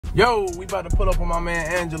Yo, we about to pull up on my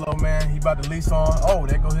man Angelo, man. He about to lease on. Oh,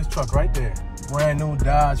 there goes his truck right there. Brand new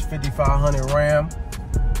Dodge 5500 Ram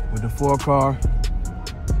with the 4-car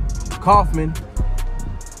Kaufman.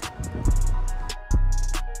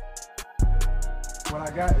 What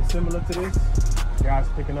I got is similar to this. Guys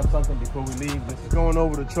picking up something before we leave. This is going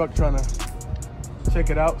over the truck, trying to check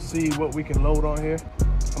it out, see what we can load on here.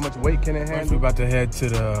 How much weight can it handle? We're about to head to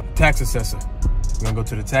the tax assessor. We're gonna go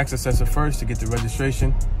to the tax assessor first to get the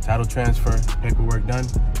registration, title transfer, paperwork done.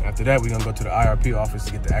 After that, we're gonna go to the IRP office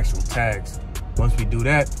to get the actual tags. Once we do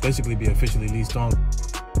that, basically be officially leased on.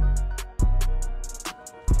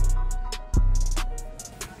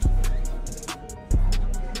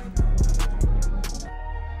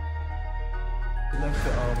 Next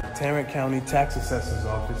to Tarrant County Tax Assessor's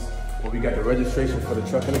office, where we got the registration for the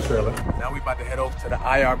truck and the trailer. Now we about to head over to the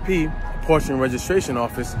IRP, Apportion Registration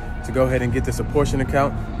Office, to go ahead and get this apportion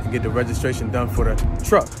account and get the registration done for the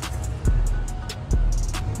truck.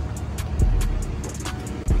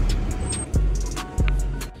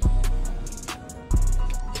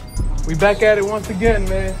 We back at it once again,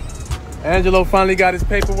 man. Angelo finally got his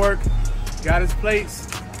paperwork, got his plates.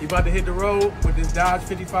 He about to hit the road with this Dodge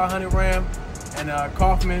 5500 Ram and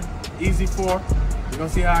Kaufman Easy 4. We're gonna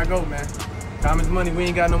see how I go, man. Time is money, we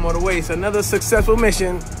ain't got no more to waste. Another successful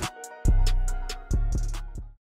mission.